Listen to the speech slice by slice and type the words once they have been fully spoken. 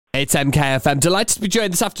It's MKFM. Delighted to be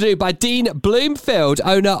joined this afternoon by Dean Bloomfield,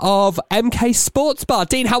 owner of MK Sports Bar.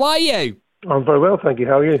 Dean, how are you? I'm very well, thank you.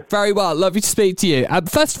 How are you? Very well. Lovely to speak to you.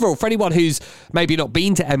 First of all, for anyone who's maybe not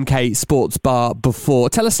been to MK Sports Bar before,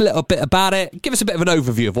 tell us a little bit about it. Give us a bit of an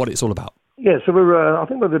overview of what it's all about. Yeah, so I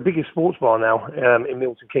think we're the biggest sports bar now in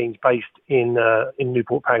Milton Keynes, based in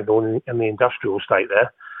Newport Pagnell in the industrial estate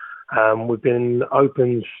there. We've been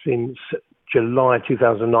open since July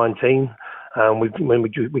 2019.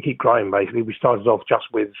 We keep growing, basically. We started off just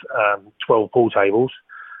with 12 pool tables,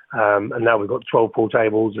 and now we've got 12 pool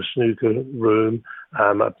tables, a snooker room,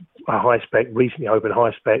 a high-spec, recently opened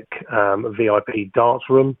high-spec VIP darts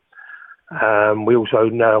room. We also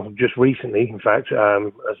now, just recently, in fact,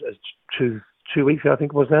 as two weeks ago, I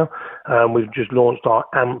think it was now, we've just launched our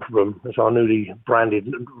AMP room. It's our newly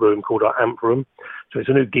branded room called our AMP room. So it's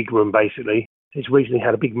a new gig room, basically. It's recently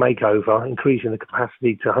had a big makeover, increasing the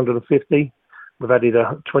capacity to 150. We've added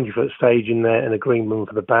a 20-foot stage in there and a green room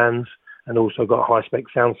for the bands, and also got a high-spec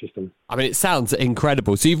sound system. I mean, it sounds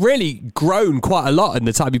incredible. So you've really grown quite a lot in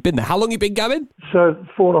the time you've been there. How long have you been going? So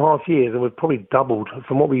 4.5 years, and we've probably doubled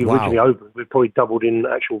from what we originally opened. We've probably doubled in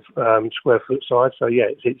actual square foot size. So yeah,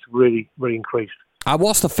 it's really, really increased. And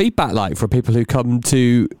what's the feedback like for people who come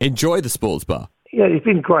to enjoy the sports bar? Yeah, it's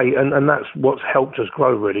been great, and that's what's helped us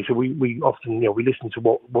grow, really. So we often, we listen to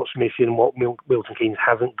what's missing, what Milton Keynes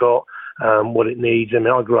hasn't got, what it needs. I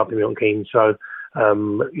mean, I grew up in Milton Keynes, so I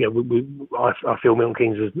feel Milton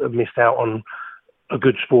Keynes has missed out on a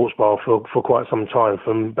good sports bar for quite some time,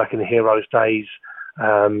 from back in the Heroes days.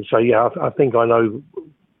 So yeah, I think I know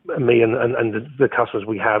me and the customers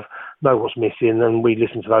we have know what's missing, and we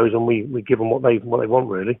listen to those, and we give them what they want,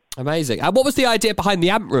 really. Amazing. And what was the idea behind the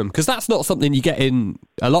AMP room? Because that's not something you get in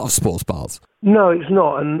a lot of sports bars. No, it's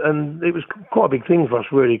not, and it was quite a big thing for us,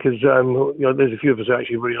 really, because there's a few of us who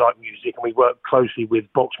actually really like music, and we work closely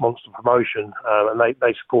with Box Monster Promotion, and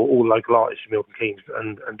they support all local artists in Milton Keynes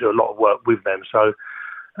and do a lot of work with them. So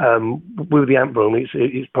with the AMP room,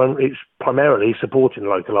 it's primarily supporting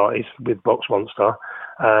local artists with Box Monster,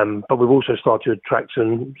 but we've also started to attract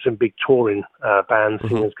some big touring bands,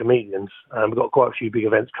 singers, comedians. We've got quite a few big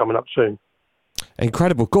events coming up soon.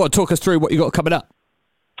 Incredible. Go on, talk us through what you got coming up.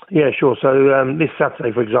 Yeah, sure. So this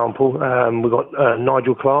Saturday, for example, we've got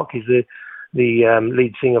Nigel Clark. He's the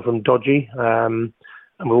lead singer from Dodgy, and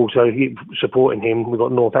we're also supporting him. We've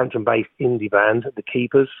got Northampton-based indie band, The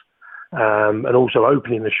Keepers, and also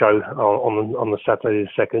opening the show on the Saturday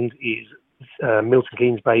the 2nd is Milton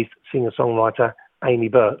Keynes-based singer-songwriter Amy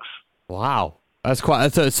Burks. Wow, that's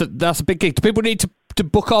a big gig. Do people need to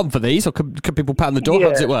book on for these, or can people pound the door? How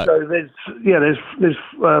does it work? So there's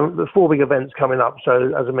 4 big events coming up.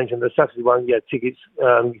 So as I mentioned, the Saturday one, tickets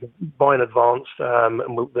you can buy in advance, and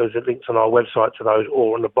there's links on our website to those,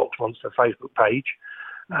 or on the Box Monster Facebook page,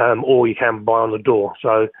 or you can buy on the door.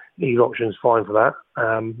 So either option is fine for that.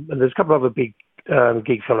 And there's a couple of other big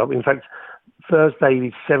gigs coming up. In fact, Thursday,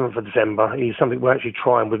 the 7th of December, is something we're actually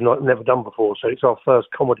trying. We've never done before. So it's our first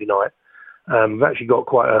comedy night. We've actually got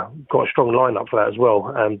quite a strong lineup for that as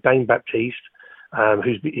well. Dane Baptiste,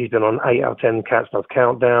 he's been on 8 out of 10 Cat Stuff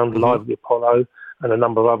Countdown, Live at the Apollo, and a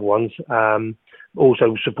number of other ones.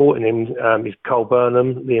 Also supporting him is Cole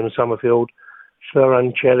Burnham, Liam Summerfield, Fleur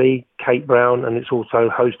Ancelli, Kate Brown, and it's also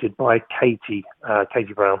hosted by Katie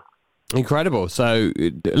Brown. Incredible. So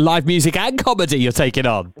live music and comedy you're taking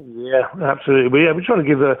on. Yeah, absolutely. We're trying to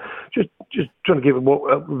give just trying to give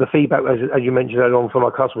what the feedback, as you mentioned earlier on, from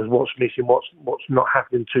our customers, what's missing, what's not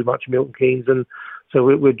happening too much in Milton Keynes, and so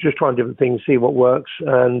we're just trying different things, see what works,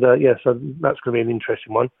 and so that's going to be an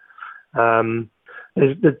interesting one.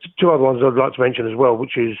 There's the 2 other ones I'd like to mention as well,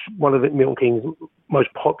 which is one of the Milton Keynes' most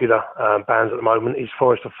popular bands at the moment is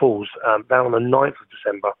Forester Falls, down on the 9th of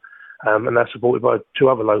December. And that's supported by 2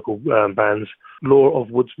 other local bands, Law of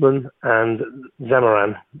Woodsman and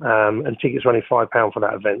Zamaran. And tickets are only £5 for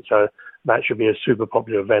that event, so that should be a super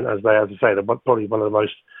popular event, as I say, they're probably one of the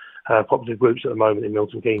most popular groups at the moment in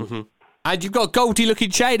Milton Keynes. Mm-hmm. And you've got Goldie Looking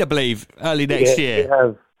Chain, I believe, early next year. We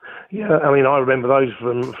have. Yeah, I mean, I remember those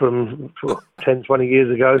from 10, 20 years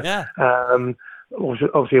ago. Yeah.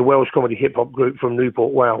 Obviously a Welsh comedy hip-hop group from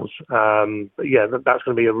Newport, Wales. But yeah, that's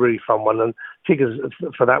going to be a really fun one. And tickets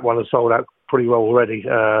for that one are sold out pretty well already,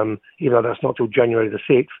 even though that's not till January the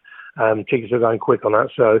 6th. Tickets are going quick on that.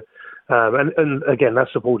 So, and again,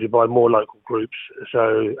 that's supported by more local groups.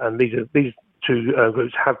 So, and these 2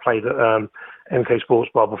 groups have played at MK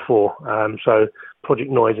Sports Bar before. So Project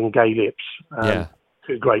Noise and Gay Lips.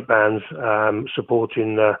 2 great bands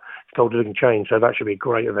supporting Goldie Looking Chain, so that should be a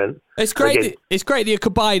great event. It's great. It's great that you're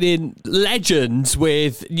combining legends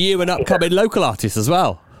with new and upcoming local artists as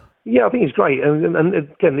well. Yeah, I think it's great, and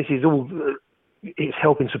again, this is all it's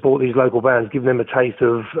helping support these local bands, giving them a taste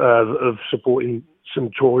of supporting some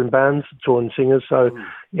touring bands, touring singers. So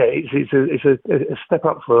yeah, it's a step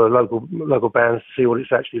up for local bands to see what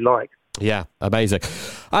it's actually like. Yeah, amazing.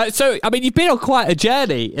 So, I mean, you've been on quite a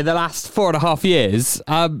journey in the last 4.5 years.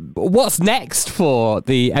 What's next for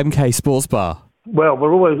the MK Sports Bar? Well,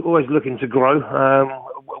 we're always looking to grow.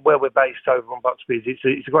 Where we're based over on Buxby's,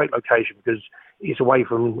 it's a great location because it's away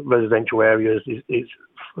from residential areas. It's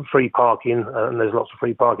free parking, and there's lots of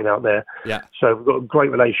free parking out there. Yeah. So we've got a great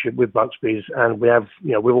relationship with Buxby's, and we have,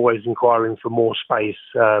 we're always inquiring for more space.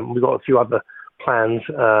 We've got a few other plans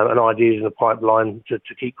and ideas in the pipeline to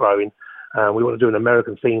keep growing. We want to do an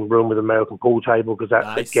American themed room with an American pool table because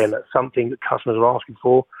that's something that customers are asking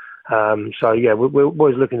for. So yeah, we're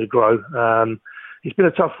always looking to grow. It's been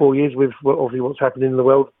a tough 4 years with obviously what's happening in the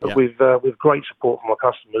world, but with great support from our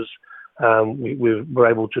customers, we're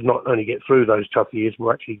able to not only get through those tough years,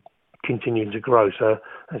 we're actually continuing to grow. So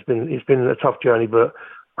it's been a tough journey, but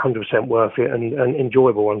 100% worth it and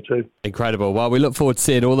enjoyable one too. Incredible. Well, we look forward to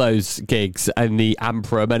seeing all those gigs in the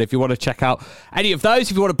Amprum. And if you want to check out any of those,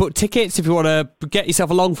 if you want to book tickets, if you want to get yourself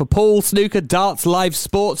along for pool, snooker, darts, live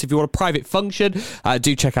sports, if you want a private function,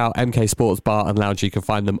 do check out MK Sports Bar and Lounge. You can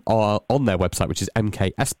find them on their website, which is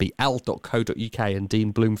mksbl.co.uk. And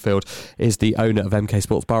Dean Bloomfield is the owner of MK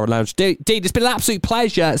Sports Bar and Lounge. Dean, it's been an absolute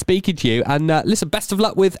pleasure speaking to you. And listen, best of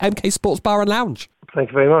luck with MK Sports Bar and Lounge. Thank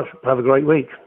you very much. Have a great week.